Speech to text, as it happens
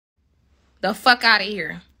The fuck out of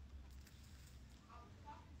here.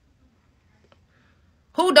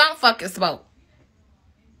 Who don't fucking smoke?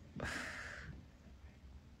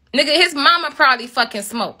 Nigga, his mama probably fucking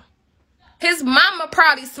smoke. His mama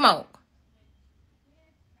probably smoke.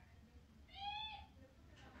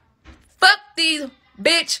 Fuck these,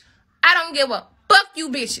 bitch. I don't give a fuck you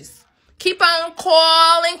bitches. Keep on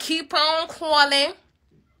calling. Keep on calling.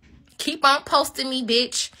 Keep on posting me,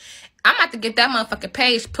 bitch. I'm about to get that motherfucking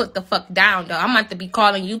page put the fuck down, though. I'm about to be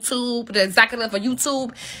calling YouTube, the executive of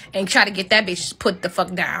YouTube, and try to get that bitch put the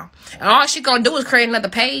fuck down. And all she gonna do is create another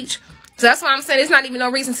page. So that's why I'm saying there's not even no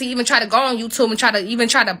reason to even try to go on YouTube and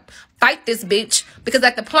try to fight this bitch. Because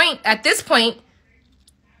at this point,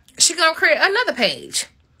 she gonna create another page.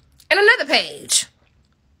 And another page.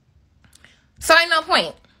 So ain't no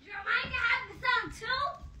point.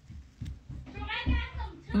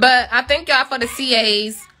 But I thank y'all for the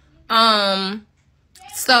CAs.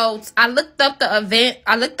 So I looked up the event.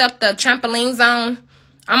 I looked up the trampoline zone.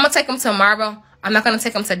 I'm going to take them tomorrow. I'm not going to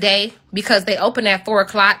take them today because they open at 4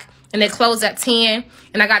 o'clock and they close at 10.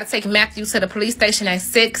 And I got to take Matthew to the police station at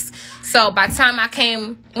 6. So by the time I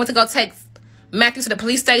went to go take Matthew to the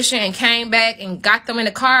police station and came back and got them in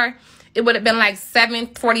the car, it would have been like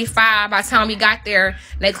 7:45 by the time we got there.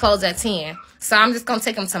 And they closed at 10. So I'm just going to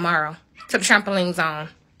take them tomorrow to the trampoline zone.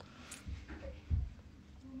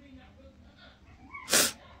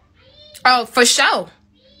 Oh, for sure.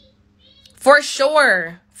 For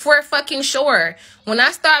sure. For fucking sure. When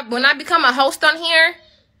I become a host on here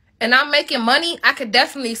and I'm making money, I could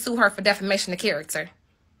definitely sue her for defamation of character.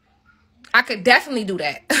 I could definitely do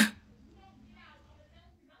that.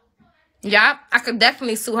 Yeah, I could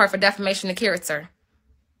definitely sue her for defamation of character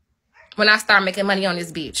when I start making money on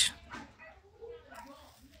this bitch.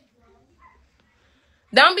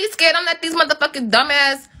 Don't be scared. Don't let these motherfucking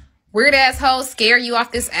dumbass, weird ass hoes scare you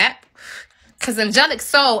off this app. Cause Angelic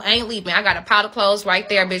Soul ain't leaving. I got a pile of clothes right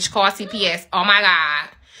there, bitch. Call CPS. Oh my God.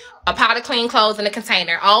 A pile of clean clothes in a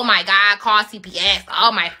container. Oh my God. Call CPS.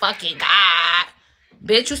 Oh my fucking God.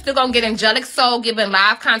 Bitch, you still gonna get Angelic Soul giving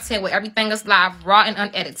live content where everything is live, raw and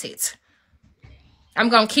unedited. I'm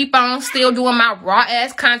gonna keep on still doing my raw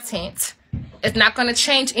ass content. It's not gonna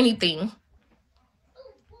change anything.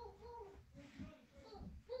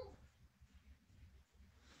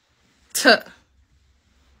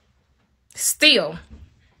 Still.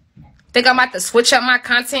 Think I'm about to switch up my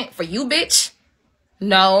content for you, bitch?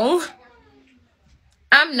 No.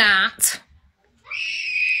 I'm not.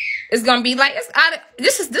 It's gonna be like, it's out of,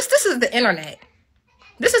 this is the internet.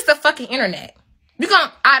 This is the fucking internet. You're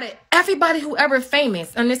gonna out of everybody who ever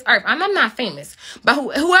famous on this earth. I'm not famous, but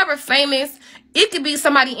whoever famous, it could be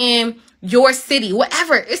somebody in your city,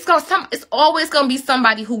 whatever. It's always gonna be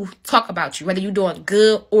somebody who talk about you, whether you're doing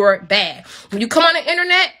good or bad. When you come on the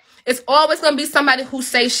internet, it's always gonna be somebody who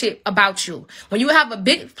say shit about you. When you have a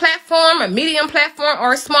big platform, a medium platform,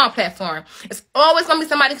 or a small platform, it's always gonna be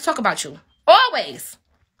somebody who talk about you. Always.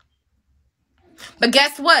 But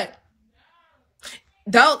guess what?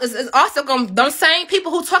 Those is also those same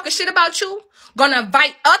people who talking shit about you gonna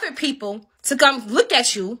invite other people to come look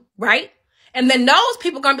at you, right? And then those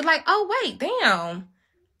people gonna be like, oh wait, damn,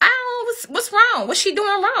 what's wrong? What's she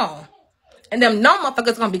doing wrong? And them no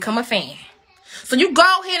motherfuckers gonna become a fan. So you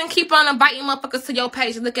go ahead and keep on inviting motherfuckers to your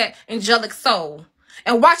page and look at Angelic Soul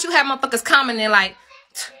and watch you have motherfuckers commenting like,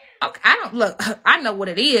 okay, I know what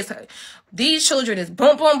it is. These children is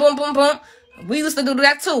boom, boom, boom, boom, boom. We used to do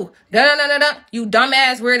that too. Da-da-da-da-da. You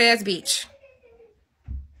dumbass, weird-ass bitch.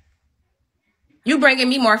 You bringing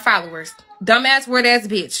me more followers. Dumbass, weird-ass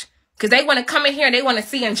bitch. Because they want to come in here and they want to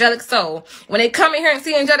see Angelic Soul. When they come in here and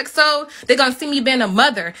see Angelic Soul, they're going to see me being a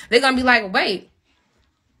mother. They're going to be like, wait.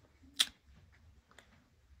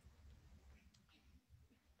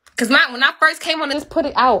 Because when I first came on, just put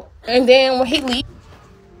it out. And then when he leaves.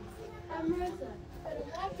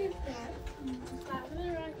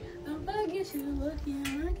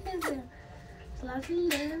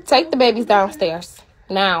 Take the babies downstairs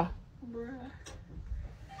now.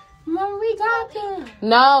 Mom, we got them.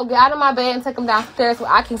 No, get out of my bed and take them downstairs so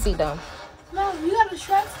I can see them. Mom, you gotta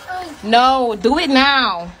stretch us. No, do it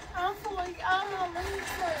now. I feel like I don't know. Let me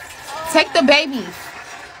stretch. Take the babies.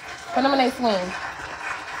 Put them in their swing.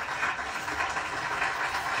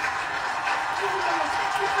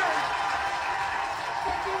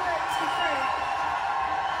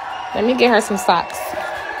 Let me get her some socks.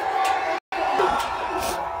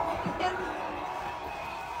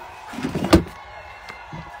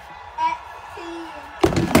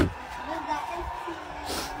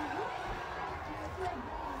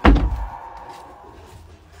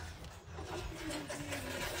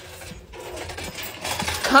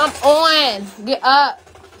 Come on. Get up.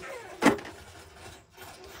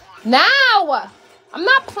 Now. I'm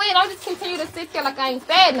not playing. I'll just continue to sit there like I ain't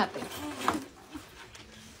said nothing.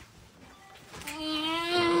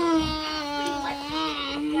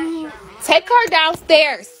 Take her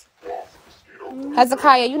downstairs.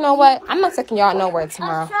 Hezekiah, you know what? I'm not taking y'all nowhere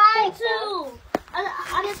tomorrow. I'm trying to.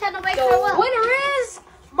 I just had to wake her up. Winner is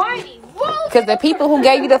Marty. Because the people who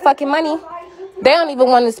gave you the fucking money, they don't even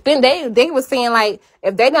want to spend. They were saying, like,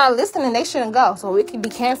 if they're not listening, they shouldn't go. So it could be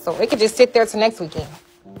canceled. It could just sit there till next weekend.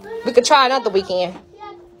 We could try another weekend.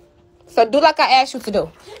 So do like I asked you to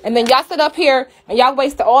do. And then y'all sit up here and y'all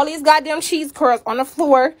wasted all these goddamn cheese curls on the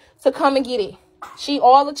floor to come and get it.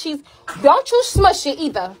 All the cheese. Don't you smush it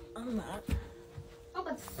either. I'm not.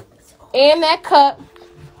 And that cup.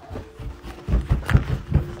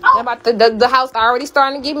 About the house already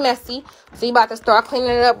starting to get messy. So you about to start cleaning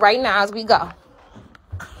it up right now as we go.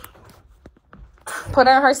 Put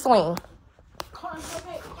her in her swing.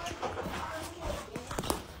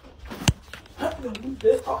 You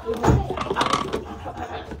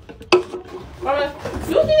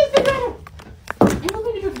need to go. You don't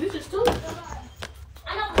need to do dishes too. I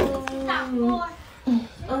don't stop more.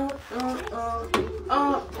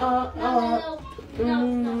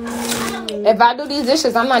 If I do these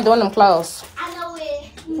dishes, I'm not doing them clothes. I know it.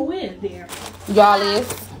 Who is there? Y'all is.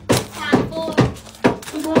 Time for.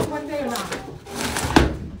 We going somewhere today or not?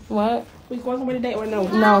 What? We going somewhere today or no?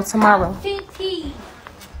 No, tomorrow. 15.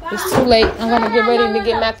 It's too late. I'm gonna get ready to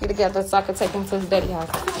get Matthew together so I can take him to his daddy house.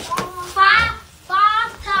 Five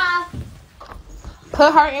times.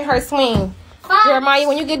 Put her in her swing. Jeremiah,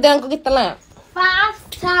 when you get done, go get the lamp. 5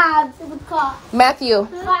 times in the car. Matthew,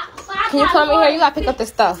 Five can you come in times here? You gotta pick up this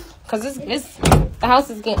stuff. Cause it's the house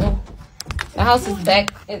is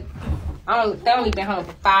back. They only been home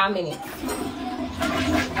for 5 minutes.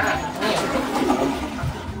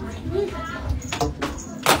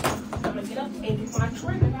 I'm gonna get up and do my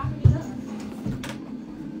trigger.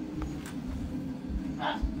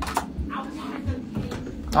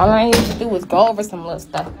 All I need to do is go over some little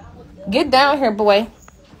stuff. Get down here, boy.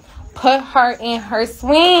 Put her in her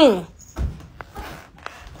swing.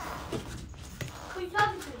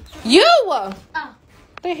 You.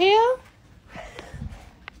 The hell?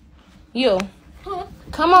 You.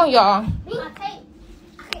 Come on, y'all. I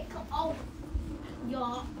can't come over.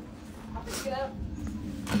 Y'all.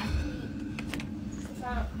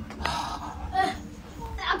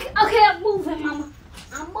 Okay, I'm moving, Mama.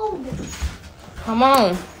 I'm moving. Come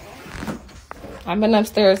on. I've been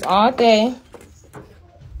upstairs all day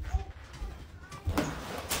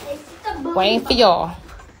waiting for y'all.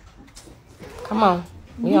 Come on.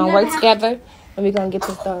 We gonna work together and we gonna get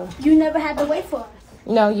this done. You never had to wait for us.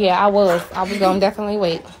 No, yeah, I was gonna definitely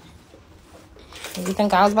wait. You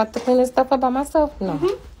think I was about to clean this stuff up by myself? No,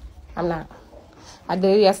 I'm not. I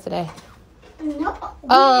did it yesterday. No.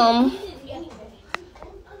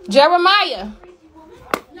 Jeremiah,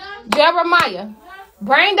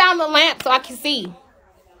 bring down the lamp so I can see.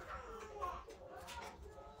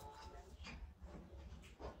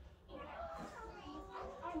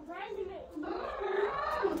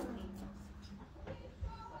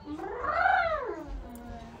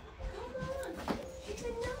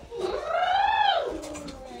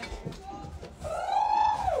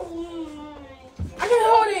 I can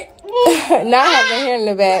hold it. Now I have been here in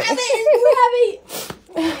the back.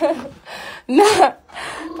 Nah.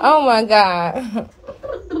 Oh my God.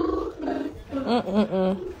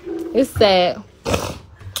 It's sad.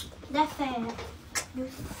 That's sad.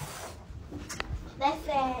 That's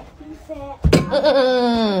sad. You sad.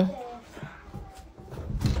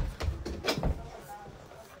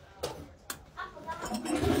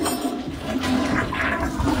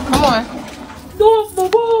 Come on.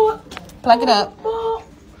 Plug it up.